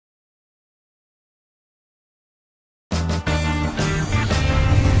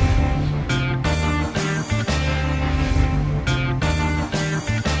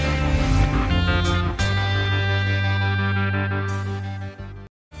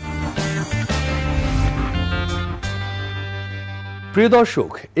প্রিয়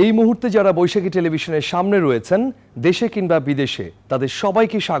দর্শক, এই মুহূর্তে যারা বৈশাখী টেলিভিশনের সামনে রয়েছেন দেশে কিংবা বিদেশে, তাদের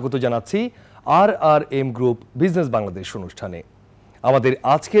সবাইকে স্বাগত জানাচ্ছি RRM গ্রুপ বিজনেস বাংলাদেশ অনুষ্ঠানে। আমাদের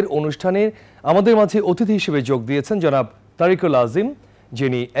আজকের অনুষ্ঠানে আমাদের মাঝে অতিথি হিসেবে যোগ দিয়েছেন জনাব তারিকুল আজিম,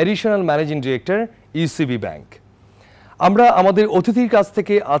 যিনি additional managing director ECB bank. আমরা আমাদের অতিথির কাছ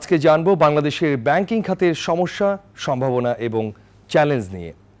থেকে আজকে জানব বাংলাদেশের ব্যাংকিং খাতের সমস্যা, সম্ভাবনা এবং চ্যালেঞ্জ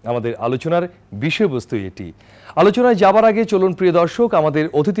নিয়ে। আমাদের আলোচনার বিষয়বস্তু এটি। আলোচনায় যাবার আগে চলুন প্রিয় দর্শক আমাদের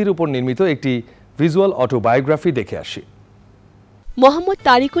অতিথির উপর নির্মিত একটি ভিজুয়াল অটোবায়োগ্রাফি দেখে আসি। মোহাম্মদ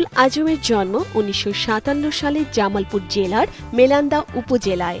তারিকুল আজমের জন্ম 1957 সালে জামালপুর জেলার মেলান্দা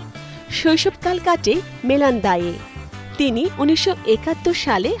উপজেলায়। শৈশবকাল কাটে মেলান্দায়ে। তিনি 1971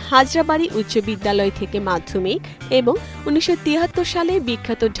 সালে হাজরাবাড়ি উচ্চ বিদ্যালয় থেকে মাধ্যমিক এবং 1973 সালে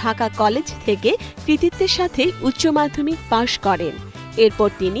বিখ্যাত ঢাকা কলেজ থেকে কৃতিত্বের সাথে উচ্চ মাধ্যমিক পাশ করেন। এরপর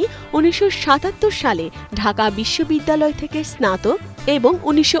তিনি 1977 সালে ঢাকা বিশ্ববিদ্যালয় থেকে স্নাতক এবং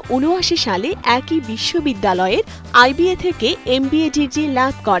 1979 সালে একই বিশ্ববিদ্যালয়ের IBA থেকে MBA ডিগ্রি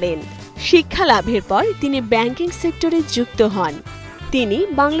লাভ করেন। শিক্ষা লাভের পর তিনি ব্যাংকিং সেক্টরে যুক্ত হন। তিনি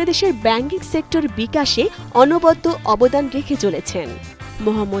বাংলাদেশের ব্যাংকিং সেক্টর বিকাশে অনবদ্য অবদান রেখে চলেছেন।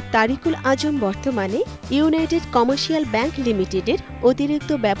 মোহাম্মদ তারিকুল আজম বর্তমানে ইউনাইটেড কমার্শিয়াল ব্যাংক লিমিটেডের অতিরিক্ত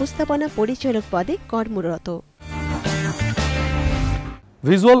ব্যবস্থাপনা পরিচালক পদে কর্মরত।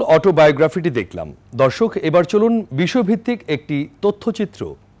 ভিজুয়াল অটোবায়োগ্রাফিটি দেখলাম। দর্শক, এবার চলুন বিষয়ভিত্তিক একটি তথ্যচিত্র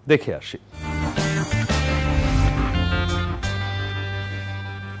দেখে আসি।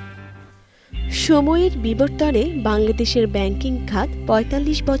 সময়ের বিবর্তনে বাংলাদেশের ব্যাংকিং খাত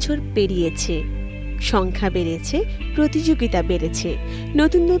 ৪৫ বছর পেরিয়েছে। সংখ্যা বেড়েছে, প্রতিযোগিতা বেড়েছে,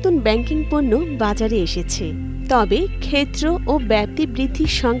 নতুন নতুন ব্যাংকিং পণ্য বাজারে এসেছে। তবে ক্ষেত্র ও ব্যাপ্তি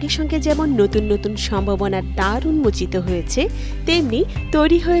বৃদ্ধির সঙ্গে সঙ্গে যেমন নতুন নতুন সম্ভাবনার দ্বার উন্মোচিত হয়েছে, তেমনি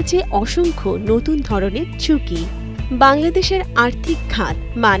তৈরি হয়েছে অসংখ্য নতুন ধরনের ঝুঁকি। বাংলাদেশের আর্থিক খাত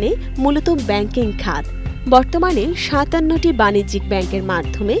মানে মূলত ব্যাংকিং খাত। বর্তমানে ৫৭টি বাণিজ্যিক ব্যাংকের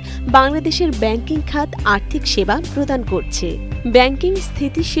মাধ্যমে বাংলাদেশের ব্যাংকিং খাত আর্থিক সেবা প্রদান করছে। ব্যাংকিং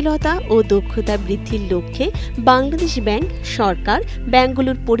স্থিতিশীলতা ও দক্ষতা বৃদ্ধির লক্ষ্যে বাংলাদেশ ব্যাংক, সরকার,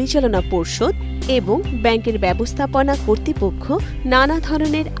 ব্যাংকগুলোর পরিচালনা পর্ষদ এবং ব্যাংকের ব্যবস্থাপনা কর্তৃপক্ষ নানা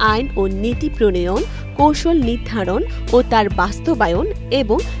ধরনের আইন ও নীতি প্রণয়ন, কৌশল নির্ধারণ ও তার বাস্তবায়ন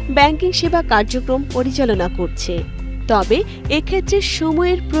এবং ব্যাংকিং সেবা কার্যক্রম পরিচালনা করছে। তবে এক্ষেত্রে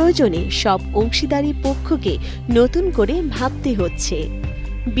সময়ের প্রয়োজনে সব অংশীদারি পক্ষকে নতুন করে ভাবতে হচ্ছে।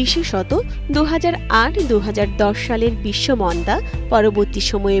 বিশেষত 2008-2010 সালের বিশ্বমন্দা পরবর্তী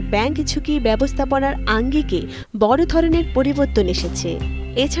সময়ে ব্যাংক ঝুঁকি ব্যবস্থাপনার আঙ্গিকে বড় ধরনের পরিবর্তন এসেছে।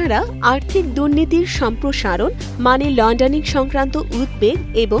 এছাড়া আর্থিক দুর্নীতির সম্প্রসারণ, মানি লন্ডারিং সংক্রান্ত উদ্বেগ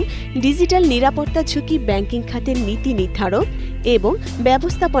এবং ডিজিটাল নিরাপত্তা ঝুঁকি ব্যাংকিং খাতের নীতি নির্ধারক এবং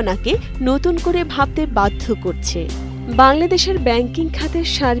ব্যবস্থাপনাকে নতুন করে ভাবতে বাধ্য করছে। বাংলাদেশের ব্যাংকিং খাতের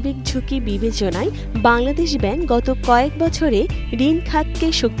সার্বিক ঝুঁকি বিবেচনায় বাংলাদেশ ব্যাংক গত কয়েক বছরে ঋণ খাতকে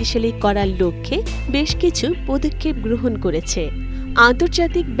শক্তিশালী করার লক্ষ্যে বেশ কিছু পদক্ষেপ গ্রহণ করেছে।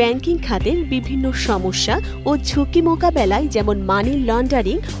 আন্তর্জাতিক ব্যাংকিং খাতের বিভিন্ন সমস্যা ও ঝুঁকি মোকাবেলায় যেমন মানি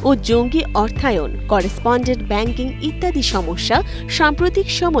লন্ডারিং ও জঙ্গি অর্থায়ন, করেসপন্ডেন্ট ব্যাংকিং ইত্যাদি সমস্যা সাম্প্রতিক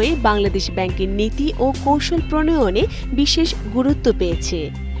সময়ে বাংলাদেশ ব্যাংকের নীতি ও কৌশল প্রণয়নে বিশেষ গুরুত্ব পেয়েছে।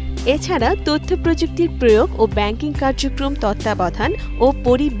 এছাড়া তথ্য প্রযুক্তির প্রয়োগ ও ব্যাংকিং কার্যক্রম তত্ত্বাবধান ও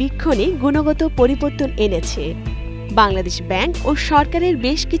পরিবীক্ষণে গুণগত পরিবর্তন এনেছে। বাংলাদেশ ব্যাংক ও সরকারের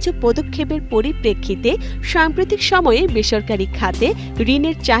বেশ কিছু পদক্ষেপের পরিপ্রেক্ষিতে সাম্প্রতিক সময়ে বেসরকারি খাতে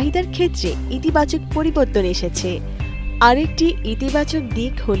ঋণের চাহিদার ক্ষেত্রে ইতিবাচক পরিবর্তন এসেছে। আরেকটি ইতিবাচক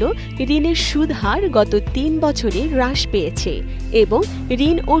দিক হল ঋণের সুদ হার গত ৩ বছরে হ্রাস পেয়েছে এবং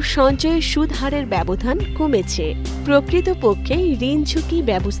ঋণ ও সঞ্চয়ের সুদ হারের ব্যবধান কমেছে। প্রকৃতপক্ষে ঋণ ঝুঁকি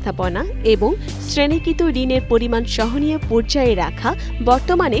ব্যবস্থাপনা এবং শ্রেণীকৃত ঋণের পরিমাণ সহনীয় পর্যায়ে রাখা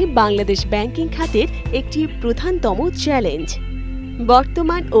বর্তমানে বাংলাদেশ ব্যাংকিং খাতের একটি প্রধানতম চ্যালেঞ্জ।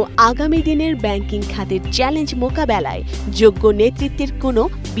 বর্তমান ও আগামী দিনের ব্যাংকিং খাতের চ্যালেঞ্জ মোকাবেলায় যোগ্য নেতৃত্বের কোনো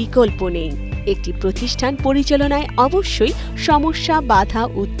বিকল্প নেই। একটি প্রতিষ্ঠান পরিচালনায় অবশ্যই সমস্যা, বাধা,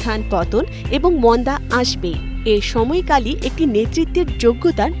 উত্থান, পতন এবং মন্দা আসবেই। এই সময়কালই একটি নেতৃত্বের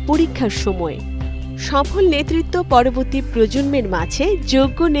যোগ্যতার পরীক্ষার সময়। সফল নেতৃত্ব পরবর্তী প্রজন্মের মাঝে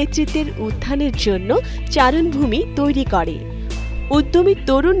যোগ্য নেতৃত্বের উত্থানের জন্য চারণভূমি তৈরি করে। উদ্যমী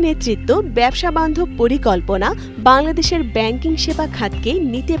তরুণ নেতৃত্ব, ব্যবসা বান্ধব পরিকল্পনা বাংলাদেশের ব্যাংকিং সেবা খাতকে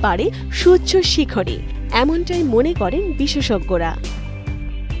নিতে পারে সুউচ্চ শিখরে, এমনটাই মনে করেন বিশেষজ্ঞরা।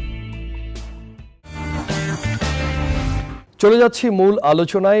 চলে যাচ্ছি মূল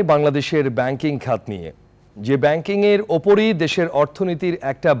আলোচনায় বাংলাদেশের ব্যাংকিং খাত নিয়ে। যে ব্যাংকিংয়ের ওপরই দেশের অর্থনীতির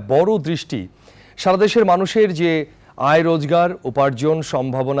একটা বড় দৃষ্টি, সারা দেশের মানুষের যে আয় রোজগার, উপার্জন,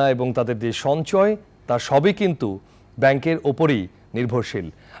 সম্ভাবনা এবং তাদের যে সঞ্চয়, তা সবই কিন্তু ব্যাংকের ওপরই নির্ভরশীল।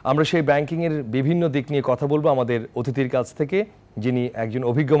 আমরা সেই ব্যাংকিংয়ের বিভিন্ন দিক নিয়ে কথা বলবো আমাদের অতিথির কাছ থেকে, যিনি একজন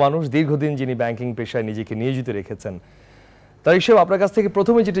অভিজ্ঞ মানুষ, দীর্ঘদিন যিনি ব্যাংকিং পেশায় নিজেকে নিয়োজিত রেখেছেন। তার হিসেবে আপনার কাছ থেকে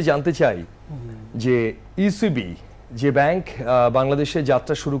প্রথমে যেটা জানতে চাই যে ইসিবি যে ব্যাংক বাংলাদেশে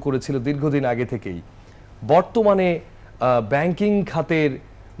যাত্রা শুরু করেছিল দীর্ঘদিন আগে থেকেই, বর্তমানে ব্যাংকিং খাতের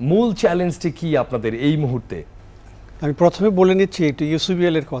মূল চ্যালেঞ্জটি কি আপনাদের এই মুহূর্তে? আমি প্রথমে বলে নিচ্ছি একটু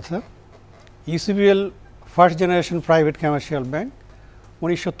ইউসিবিএল এর কথা। UCBL first generation private commercial bank,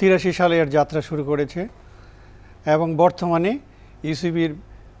 1983 সালে এর যাত্রা শুরু করেছে এবং বর্তমানে ইউসিবির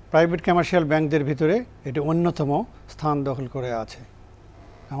প্রাইভেট কমার্শিয়াল ব্যাংকদের ভিতরে এটি অন্যতম স্থান দখল করে আছে।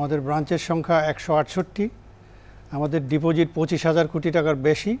 আমাদের ব্রাঞ্চের সংখ্যা 168, আমাদের ডিপোজিট 25,000 কোটি টাকার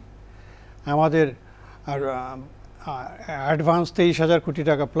বেশি, আমাদের অ্যাডভান্স 23,000 কোটি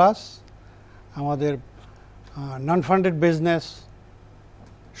টাকা প্লাস, আমাদের নন ফান্ডেড বিজনেস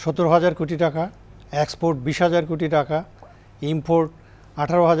 17,000 কোটি টাকা, এক্সপোর্ট 20,000 কোটি টাকা, ইম্পোর্ট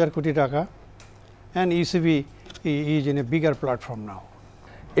 18,000 কোটি টাকা, and ECB is in a bigger platform নাও।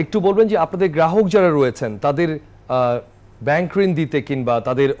 একটু বলবেন যে আপনাদের গ্রাহক যারা রয়েছেন তাদের ব্যাংক ঋণ দিতে কিংবা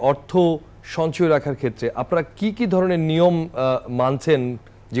তাদের অর্থ সঞ্চয় রাখার ক্ষেত্রে আপনারা কি কি ধরনের নিয়ম মানছেন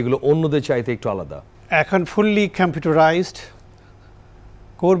যেগুলো অন্যদের চাইতে একটু আলাদা? এখন fully computerised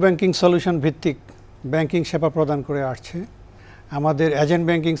core banking solution ভিত্তিক ব্যাংকিং সেবা প্রদান করে আসছে। আমাদের এজেন্ট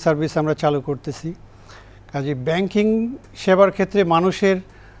ব্যাংকিং সার্ভিস আমরা চালু করতেছি। কাজে ব্যাংকিং সেবার ক্ষেত্রে মানুষের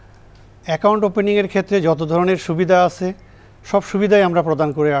অ্যাকাউন্ট ওপেনিংয়ের ক্ষেত্রে যত ধরনের সুবিধা আছে সব সুবিধাই আমরা প্রদান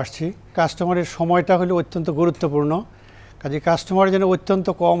করে আসছি। কাস্টমারের সময়টা হলো অত্যন্ত গুরুত্বপূর্ণ। কাজে কাস্টমার যেন অত্যন্ত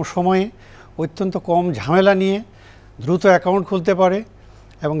কম সময়ে, অত্যন্ত কম ঝামেলা নিয়ে দ্রুত অ্যাকাউন্ট খুলতে পারে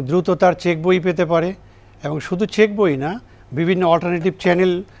এবং দ্রুত তার চেক বই পেতে পারে, এবং শুধু চেক বই না, বিভিন্ন অল্টারনেটিভ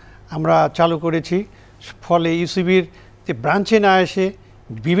চ্যানেল আমরা চালু করেছি। ফলে ইউসিবির যে ব্রাঞ্চে না এসে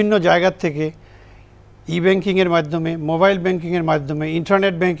বিভিন্ন জায়গার থেকে ই ব্যাংকিংয়ের মাধ্যমে, মোবাইল ব্যাংকিংয়ের মাধ্যমে,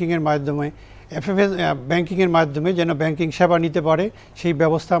 ইন্টারনেট ব্যাংকিংয়ের মাধ্যমে, এফএফএস ব্যাংকিংয়ের মাধ্যমে যেন ব্যাংকিং সেবা নিতে পারে সেই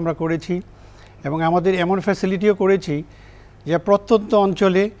ব্যবস্থা আমরা করেছি। এবং আমাদের এমন ফ্যাসিলিটিও করেছি যে প্রত্যন্ত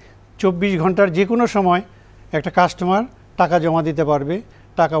অঞ্চলে 24 ঘন্টার যে কোনো সময় একটা কাস্টমার টাকা জমা দিতে পারবে,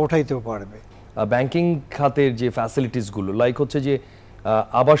 টাকা উঠাইতেও পারবে। ব্যাংকিং খাতের যে ফ্যাসিলিটিসগুলো লাইক হচ্ছে যে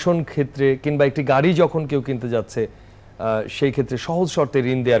আবাসন ক্ষেত্রে কিংবা একটি গাড়ি যখন কেউ কিনতে যাচ্ছে সেই ক্ষেত্রে সহজ শর্তে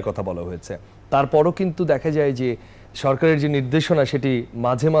ঋণ দেওয়ার কথা বলা হয়েছে। তারপরও কিন্তু দেখা যায় যে সরকারের যে নির্দেশনা সেটি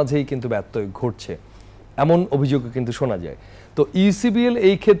মাঝে মাঝেই কিন্তু ব্যত্যয় ঘটছে, এমন অভিযোগও কিন্তু শোনা যায়। তো ইসিবিএল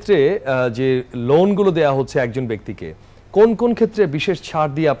এই ক্ষেত্রে যে লোনগুলো দেওয়া হচ্ছে একজন ব্যক্তিকে, কোন কোন ক্ষেত্রে বিশেষ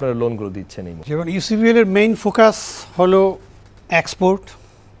ছাড় দিয়ে আপনারা লোনগুলো দিচ্ছেন? যেমন ইসিবিএল এর মেইন ফোকাস হলো এক্সপোর্ট,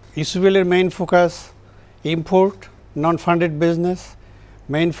 ইসিবিএল এর মেইন ফোকাস ইম্পোর্ট, নন ফান্ডেড বিজনেস,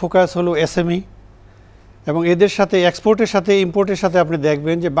 মেইন ফোকাস হলো এসএমই। এবং এদের সাথে এক্সপোর্টের সাথে ইম্পোর্টের সাথে আপনি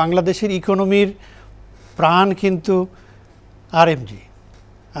দেখবেন যে বাংলাদেশের ইকোনমির প্রাণ কিন্তু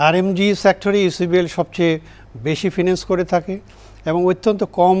আরএমজি সেক্টরে ইসিবিএল সবচেয়ে বেশি ফিন্যান্স করে থাকে এবং অত্যন্ত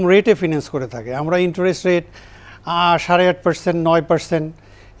কম রেটে ফিন্যান্স করে থাকে। আমরা ইন্টারেস্ট রেট 8.5%, 9%,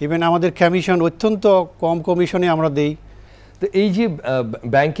 ইভেন আমাদের কমিশন অত্যন্ত কম কমিশনে আমরা দেই। তো এই যে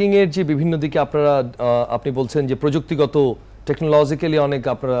ব্যাংকিংয়ের যে বিভিন্ন দিকে আপনারা আপনি বলছেন যে প্রযুক্তিগত টেকনোলজিক্যালি অনেক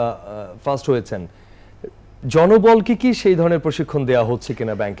আপনারা ফাস্ট হয়েছেন, জনবলকে কি সেই ধরনের প্রশিক্ষণ দেওয়া হচ্ছে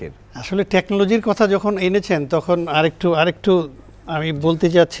কিনা ব্যাংকের? আসলে টেকনোলজির কথা যখন এনেছেন তখন আরেকটু আমি বলতে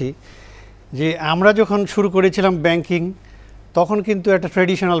চাচ্ছি যে আমরা যখন শুরু করেছিলাম ব্যাংকিং তখন কিন্তু একটা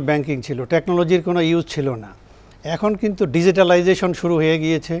ট্র্যাডিশনাল ব্যাংকিং ছিল, টেকনোলজির কোনো ইউজ ছিল না। এখন কিন্তু ডিজিটালাইজেশন শুরু হয়ে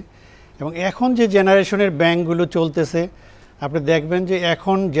গিয়েছে এবং এখন যে জেনারেশনের ব্যাংকগুলো চলতেছে আপনি দেখবেন যে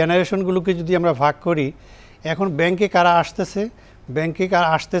এখন জেনারেশনগুলোকে যদি আমরা ভাগ করি, এখন ব্যাংকে কারা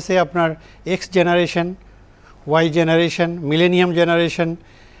আসতেছে আপনার x generation, Y generation, millennium generation,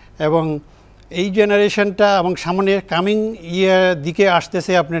 এবং এই জেনারেশনটা এবং সামনে কামিং ইয়ার দিকে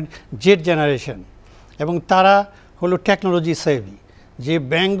আসতেছে আপনার জেড জেনারেশন। এবং তারা হলো টেকনোলজি সেভি। যে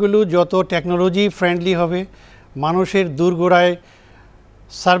ব্যাংকগুলো যত টেকনোলজি ফ্রেন্ডলি হবে, মানুষের দূরগোড়ায়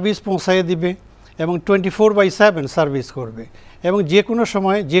সার্ভিস পৌঁছায় দিবে এবং 24/7 সার্ভিস করবে এবং যে কোনো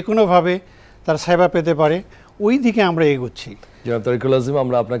সময় যে কোনোভাবে তার সেবা পেতে পারে, ওই দিকে আমরা এগোচ্ছি। জনাব তারিকুল আজিম,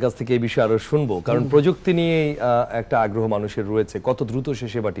 আমরা আপনার কাছ থেকে এই বিষয়ে আরও শুনবো, কারণ প্রযুক্তি নিয়েই একটা আগ্রহ মানুষের রয়েছে, কত দ্রুত সে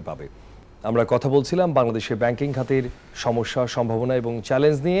সেবাটি পাবে। আমরা কথা বলছিলাম বাংলাদেশের ব্যাংকিং খাতের সমস্যা, সম্ভাবনা এবং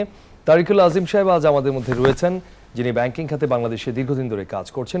চ্যালেঞ্জ নিয়ে। তারিকুল আজিম সাহেব আজ আমাদের মধ্যে রয়েছেন, যিনি ব্যাংকিং খাতে বাংলাদেশে দীর্ঘদিন ধরে কাজ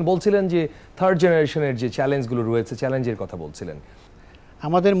করছেন। বলছিলেন যে থার্ড জেনারেশনের যে চ্যালেঞ্জগুলো রয়েছে, চ্যালেঞ্জের কথা বলছিলেন।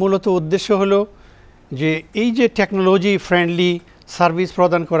 আমাদের মূলত উদ্দেশ্য হলো যে এই যে টেকনোলজি ফ্রেন্ডলি সার্ভিস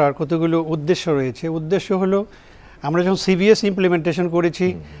প্রদান করার কতগুলো উদ্দেশ্য রয়েছে। উদ্দেশ্য হলো আমরা যখন সিবিএস ইমপ্লিমেন্টেশন করেছি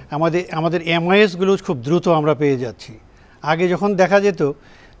আমাদের এমআইএসগুলো খুব দ্রুত আমরা পেয়ে যাচ্ছি। আগে যখন দেখা যেত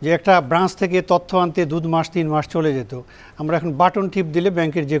যে একটা ব্রাঞ্চ থেকে তথ্য আনতে 2 মাস 3 মাস চলে যেত, আমরা এখন বাটন টিপ দিলে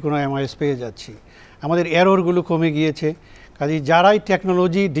ব্যাংকের যে কোনো এমআইএস পেয়ে যাচ্ছি। আমাদের এররগুলো কমে গিয়েছে। কাজেই যারাই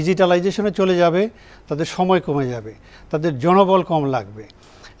টেকনোলজি ডিজিটালাইজেশনে চলে যাবে তাদের সময় কমে যাবে, তাদের জনবল কম লাগবে,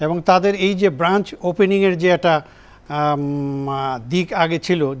 এবং তাদের এই যে ব্রাঞ্চ ওপেনিংয়ের যে একটা দিক আগে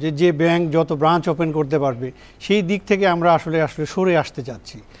ছিল যে ব্যাংক যত ব্রাঞ্চ ওপেন করতে পারবে, সেই দিক থেকে আমরা আসলে সরে আসতে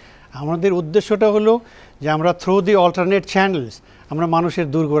চাচ্ছি। আমাদের উদ্দেশ্যটা হলো যে আমরা থ্রু দি অল্টারনেট চ্যানেলস আমরা মানুষের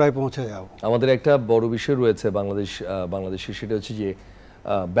দূরগোড়ায় পৌঁছে যাব। আমাদের একটা বড় বিষয় রয়েছে বাংলাদেশে, সেটা হচ্ছে যে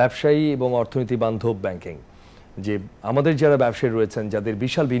ব্যবসায়ী এবং অর্থনীতি বান্ধব ব্যাংকিং। যে আমাদের যারা ব্যবসায়ী রয়েছেন, যাদের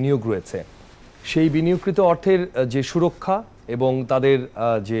বিশাল বিনিয়োগ রয়েছে, সেই বিনিয়োগকৃত অর্থের যে সুরক্ষা এবং তাদের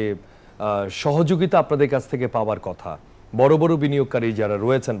যে সহযোগিতা আপনাদের কাছ থেকে পাওয়ার কথা, বড় বড় বিনিয়োগকারী যারা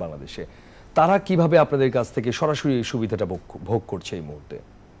রয়েছেন বাংলাদেশে, তারা কিভাবে আপনাদের কাছ থেকে সরাসরি এই সুবিধাটা ভোগ করছে এই মুহূর্তে?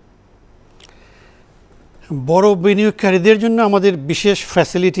 বড় বিনিয়োগকারীদের জন্য আমাদের বিশেষ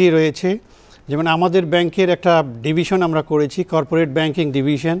ফ্যাসিলিটি রয়েছে। যেমন আমাদের ব্যাংকের একটা ডিভিশন আমরা করেছি, corporate banking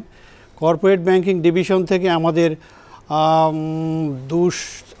division. Corporate banking division থেকে আমাদের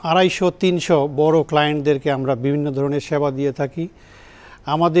 200-250-300 বড় ক্লায়েন্টদেরকে আমরা বিভিন্ন ধরনের সেবা দিয়ে থাকি।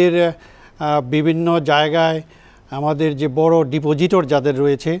 আমাদের বিভিন্ন জায়গায় আমাদের যে বড় ডিপোজিটর যাদের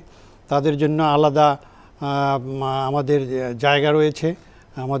রয়েছে তাদের জন্য আলাদা আমাদের জায়গা রয়েছে,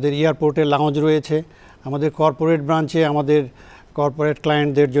 আমাদের এয়ারপোর্টে লাউঞ্জ রয়েছে, আমাদের কর্পোরেট ব্রাঞ্চে আমাদের কর্পোরেট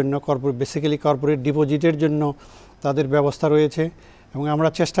ক্লায়েন্টদের জন্য বেসিক্যালি কর্পোরেট ডিপোজিটের জন্য তাদের ব্যবস্থা রয়েছে। এবং আমরা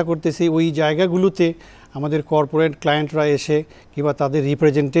চেষ্টা করতেছি ওই জায়গাগুলোতে আমাদের কর্পোরেট ক্লায়েন্টরা এসে কিংবা তাদের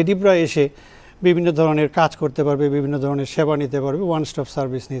রিপ্রেজেন্টেটিভরা এসে বিভিন্ন ধরনের কাজ করতে পারবে, বিভিন্ন ধরনের সেবা নিতে পারবে, ওয়ান স্টপ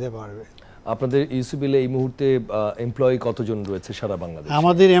সার্ভিস নিতে পারবে। আপনাদের ইউসিবিলে এই মুহূর্তে এমপ্লয়ি কতজন রয়েছে সারা বাংলাদেশে?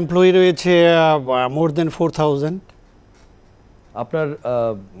 আমাদের এমপ্লয়ি রয়েছে মোর দেন 4000। আপনার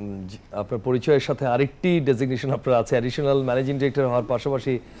পরিচয়ের সাথে আরেকটি ডেজিগনেশন আপনার আছে, অ্যাডিশনাল ম্যানেজিং ডিরেক্টর হওয়ার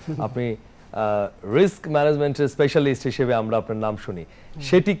পাশাপাশি আপনি রিস্ক ম্যানেজমেন্টের স্পেশালিস্ট হিসেবে আমরা আপনার নাম শুনি।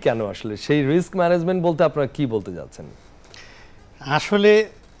 সেটি কেন আসলে? সেই রিস্ক ম্যানেজমেন্ট বলতে আপনারা কি বলতে যাচ্ছেন? আসলে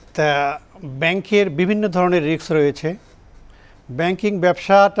ব্যাংকের বিভিন্ন ধরনের রিস্ক রয়েছে। ব্যাংকিং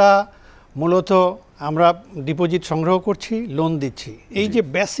ব্যবসাটা মূলত আমরা ডিপোজিট সংগ্রহ করছি, লোন দিচ্ছি। এই যে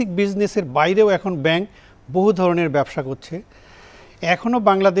বেসিক বিজনেসের বাইরেও এখন ব্যাংক বহু ধরনের ব্যবসা করছে। এখনও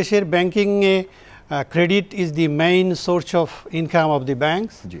বাংলাদেশের ব্যাংকিংয়ে credit is the main source of income of the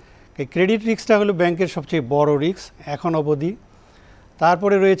banks. এই ক্রেডিট রিস্কটা হলো ব্যাংকের সবচেয়ে বড় রিস্ক এখন অবধি।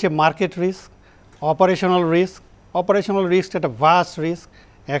 তারপরে রয়েছে market risk, operational risk. Operational risk একটা ভাস্ট রিস্ক।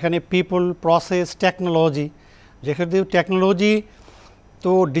 এখানে পিপল, প্রসেস, টেকনোলজি, যেখানে টেকনোলজি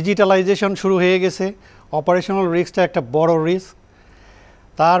তো ডিজিটালাইজেশন শুরু হয়ে গেছে, অপারেশনাল রিস্কটা একটা বড় রিস্ক।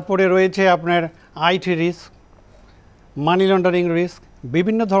 তারপরে রয়েছে আপনার IT risk, money laundering risk,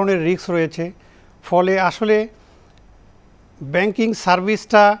 বিভিন্ন ধরনের রিস্ক রয়েছে। ফলে আসলে ব্যাংকিং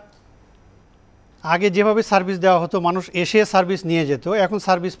সার্ভিসটা আগে যেভাবে সার্ভিস দেওয়া হতো, মানুষ এসে সার্ভিস নিয়ে যেত, এখন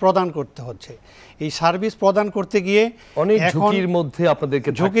সার্ভিস প্রদান করতে হচ্ছে। এই সার্ভিস প্রদান করতে গিয়ে অনেক ঝুঁকির মধ্যে আপনাদেরকে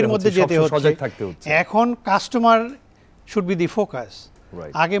যেতে হচ্ছে। এখন customer should be the focus.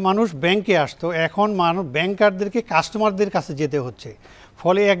 আগে মানুষ ব্যাংকে আসতো, এখন মানুষ ব্যাংকারদেরকে কাস্টমারদের কাছে যেতে হচ্ছে।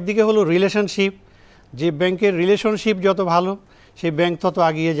 ফলে একদিকে হলো রিলেশনশিপ, যে ব্যাংকের রিলেশনশিপ যত ভালো সেই ব্যাংক তত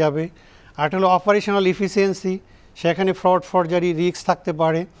এগিয়ে যাবে। আর হলো অপারেশনাল ইফিসিয়েন্সি, সেখানে ফ্রড ফরজারি রিস্ক থাকতে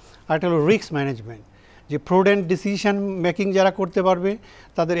পারে। আর হলো রিস্ক ম্যানেজমেন্ট, যে প্রুডেন্ট ডিসিশন মেকিং যারা করতে পারবে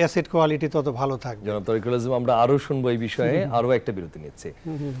তাদের অ্যাসেট কোয়ালিটি তত ভালো থাকবে। জনাব তরিকুল ইসলাম, আমরা আরও শুনবো এই বিষয়ে, আরও একটা বিরতি নিচ্ছি।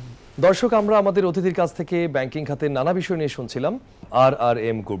 দর্শক, আমরা আমাদের অতিথির কাছ থেকে ব্যাংকিং খাতের নানা বিষয় নিয়ে শুনছিলাম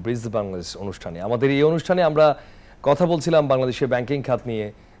RRM গ্রুপ ব্রিজ বাংলাদেশ অনুষ্ঠানে। আমাদের এই অনুষ্ঠানে আমরা কথা বলছিলাম বাংলাদেশের ব্যাংকিং খাত নিয়ে।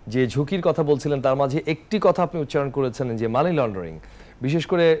 যে ঝুঁকির কথা বলছিলেন তার মাঝে একটি কথা আপনি উচ্চারণ করেছেন, যে মানি লন্ডারিং বিশেষ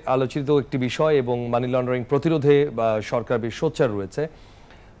করে আলোচিত একটি বিষয়, এবং মানি লন্ডারিং প্রতিরোধে সরকার বেশ সোচ্চার রয়েছে।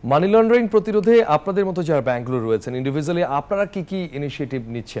 মানি লন্ডারিং প্রতিরোধে আপনাদের মতো যারা ব্যাংকগুলো রয়েছেন, ইন্ডিভিজুয়ালি আপনারা কি কি ইনিশিয়েটিভ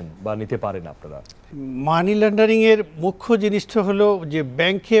নিচ্ছেন বা নিতে পারেন আপনারা? মানি লন্ডারিংয়ের মুখ্য জিনিসটা হলো যে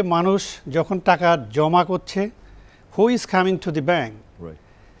ব্যাংকে মানুষ যখন টাকা জমা করছে, who is coming to the bank,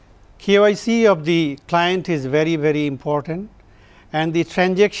 KYC of the client is very, very important, and the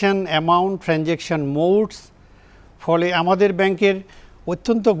transaction amount, transaction modes. ফলে আমাদের ব্যাংকের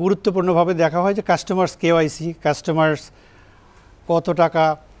অত্যন্ত গুরুত্বপূর্ণভাবে দেখা হয় যে কাস্টমার্স KYC, কাস্টমার্স কত টাকা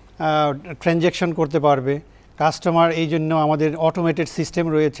ট্রানজ্যাকশন করতে পারবে কাস্টমার। এই জন্য আমাদের অটোমেটেড সিস্টেম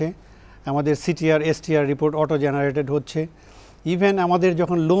রয়েছে, আমাদের CTR STR report auto generated হচ্ছে। ইভেন আমাদের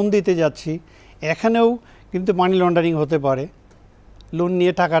যখন লোন দিতে যাচ্ছি, এখানেও কিন্তু মানি লন্ডারিং হতে পারে। লোন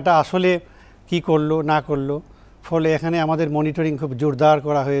নিয়ে টাকাটা আসলে কি করলো না করলো, ফলে এখানে আমাদের মনিটরিং খুব জোরদার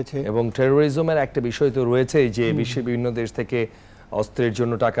করা হয়েছে। এবং টেরোরিজমের একটা বিষয় তো রয়েছে, যে বিশ্বের বিভিন্ন দেশ থেকে অস্ত্রের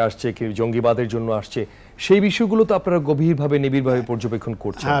জন্য টাকা আসছে, কেউ জঙ্গিবাদের জন্য আসছে, সেই বিষয়গুলো তো আপনারা গভীরভাবে নিবিড়ভাবে পর্যবেক্ষণ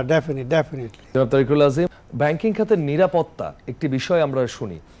করছেন। হ্যাঁ, ডেফিনেটলি। তারিকুল আজিম, ব্যাংকিং খাতের নিরাপত্তা একটি বিষয় আমরা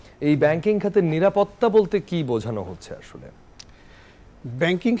শুনি, এই ব্যাংকিং খাতের নিরাপত্তা বলতে কি বোঝানো হচ্ছে আসলে?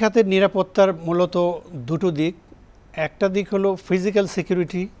 ব্যাংকিং খাতের নিরাপত্তার মূলত দুটো দিক। একটা দিক হলো ফিজিক্যাল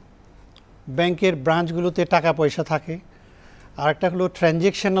সিকিউরিটি, ব্যাংকের ব্রাঞ্চগুলোতে টাকা পয়সা থাকে। আর একটা হলো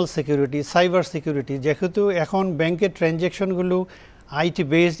ট্রানজ্যাকশনাল সিকিউরিটি, সাইবার সিকিউরিটি। যেহেতু এখন ব্যাংকের ট্রানজ্যাকশনগুলো আইটি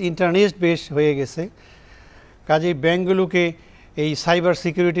বেসড, ইন্টারনেট বেসড হয়ে গেছে, কাজেই ব্যাংকগুলোকে এই সাইবার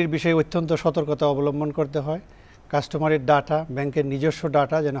সিকিউরিটির বিষয়ে অত্যন্ত সতর্কতা অবলম্বন করতে হয়। কাস্টমারের ডাটা, ব্যাংকের নিজস্ব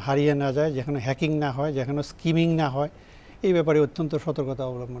ডাটা যেন হারিয়ে না যায়, যেখানে হ্যাকিং না হয়, যেখানে স্কিমিং না হয়, এই ব্যাপারে অত্যন্ত সতর্কতা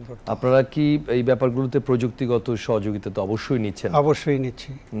অবলম্বন করতে হয়। আপনারা কি এই ব্যাপারগুলোতে প্রযুক্তিগত সহযোগিতা তো অবশ্যই নিচ্ছেন? অবশ্যই নিচ্ছি।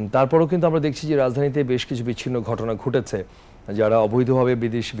 তারপরেও কিন্তু আমরা দেখছি যে রাজধানীতে বেশ কিছু বিচ্ছিন্ন ঘটনা ঘটেছে। যারা অবৈধভাবে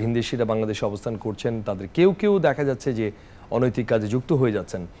ভিনদেশিরা বাংলাদেশে অবস্থান করছেন, তাদের কেউ কেউ দেখা যাচ্ছে যে অনৈতিক কাজে যুক্ত হয়ে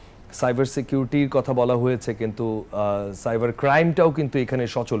যাচ্ছেন। সাইবার সিকিউরিটির কথা বলা হয়েছে, কিন্তু সাইবার ক্রাইমটাও কিন্তু এখানে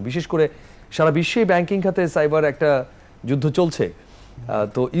সচল। বিশেষ করে সারা বিশ্বে ব্যাংকিং খাতে সাইবার একটা যুদ্ধ চলছে।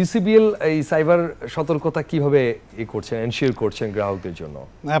 তো ইউসিবিএল এই সাইবার সতর্কতা কিভাবে করছেন, এনশিওর করছেন গ্রাহকদের জন্য?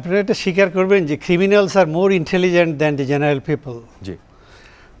 আপনারা এটা স্বীকার করবেন যে criminals R more intelligent than the general people. জি।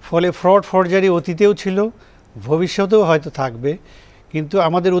 ফলে ফ্রড ফরজারি অতীতেও ছিল, ভবিষ্যতেও হয়তো থাকবে, কিন্তু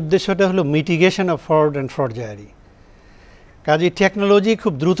আমাদের উদ্দেশ্যটা হলো mitigation of fraud and forgery. কাজেই টেকনোলজি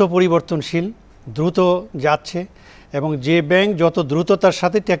খুব দ্রুত পরিবর্তনশীল, দ্রুত যাচ্ছে, এবং যে ব্যাংক যত দ্রুততার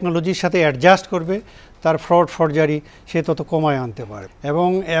সাথে টেকনোলজির সাথে অ্যাডজাস্ট করবে, তার ফ্রড ফরজারি সে তত কমায় আনতে পারে।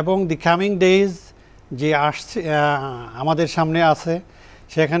 এবং দি কামিং ডেজ যে আসছে আমাদের সামনে আছে,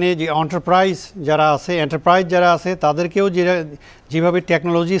 সেখানে যে এন্টারপ্রাইজ যারা আছে তাদেরকেও যেভাবে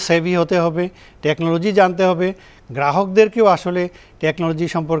টেকনোলজি সেভি হতে হবে, টেকনোলজি জানতে হবে, গ্রাহকদেরকেও আসলে টেকনোলজি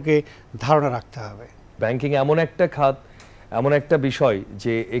সম্পর্কে ধারণা রাখতে হবে। ব্যাংকিং এমন একটা খাত, এমন একটা বিষয়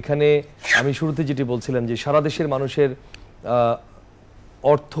যে এখানে আমি শুরুতে যেটি বলছিলাম যে সারা দেশের মানুষের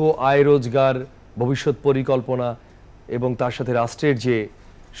অর্থ, আয়, রোজগার, ভবিষ্যৎ পরিকল্পনা এবং তার সাথে রাষ্ট্রের যে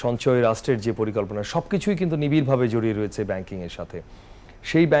সঞ্চয়, রাষ্ট্রের যে পরিকল্পনা, সব কিছুই কিন্তু নিবিড়ভাবে জড়িয়ে রয়েছে ব্যাংকিংয়ের সাথে।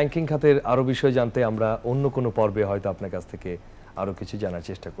 সেই ব্যাংকিং খাতের আরও বিষয় জানতে আমরা অন্য কোনো পর্বে হয়তো আপনার কাছ থেকে আরও কিছু জানার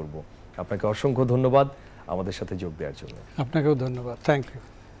চেষ্টা করব। আপনাকে অসংখ্য ধন্যবাদ আমাদের সাথে যোগ দেওয়ার জন্য। আপনাকেও ধন্যবাদ, থ্যাংক ইউ।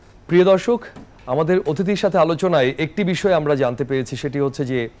 প্রিয় দর্শক, আমাদের অতিথির সাথে আলোচনায় একটি বিষয় আমরা জানতে পেরেছি, সেটি হচ্ছে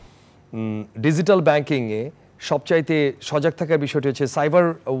যে ডিজিটাল ব্যাংকিংয়ে সবচাইতে সজাগ থাকার বিষয়টি হচ্ছে সাইবার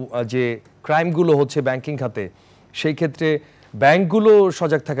যে ক্রাইমগুলো হচ্ছে ব্যাংকিং খাতে, সেই ক্ষেত্রে ব্যাংকগুলো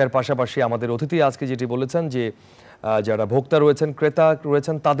সজাগ থাকার পাশাপাশি আমাদের অতিথি আজকে যেটি বলেছেন যে যারা ভোক্তা রয়েছেন, ক্রেতা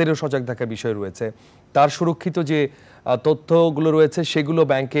রয়েছেন, তাদেরও সজাগ থাকার বিষয় রয়েছে। তার সুরক্ষিত যে তথ্যগুলো রয়েছে সেগুলো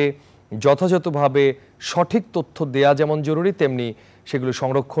ব্যাংকে যথাযথভাবে সঠিক তথ্য দেয়া যেমন জরুরি, তেমনি সেগুলো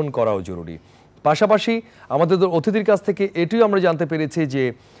সংরক্ষণ করাও জরুরি। পাশাপাশি আমাদের অতিথির কাছ থেকে এটিও আমরা জানতে পেরেছি যে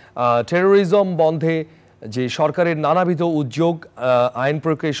টেরোরিজম বন্ধে যে সরকারের নানাবিধ উদ্যোগ, আইন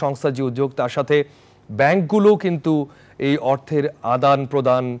প্রয়োগকারী সংস্থার যে উদ্যোগ, তার সাথে ব্যাংকগুলো কিন্তু এই অর্থের আদান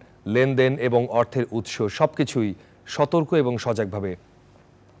প্রদান, লেনদেন এবং অর্থের উৎস সবকিছুই সতর্ক এবং সজাগভাবে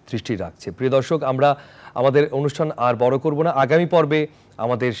দৃষ্টি রাখছে। প্রিয় দর্শক, আমরা আমাদের অনুষ্ঠান আর বড় করব না। আগামী পর্বে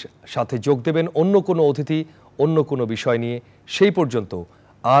আমাদের সাথে যোগ দেবেন অন্য কোনো অতিথি, অন্য কোনো বিষয় নিয়ে। সেই পর্যন্ত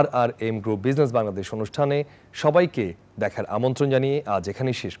RRM গ্রুপ বিজনেস বাংলাদেশ অনুষ্ঠানে সবাইকে দেখার আমন্ত্রণ জানিয়ে আজ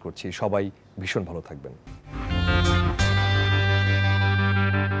এখানেই শেষ করছি। সবাই ভীষণ ভালো থাকবেন।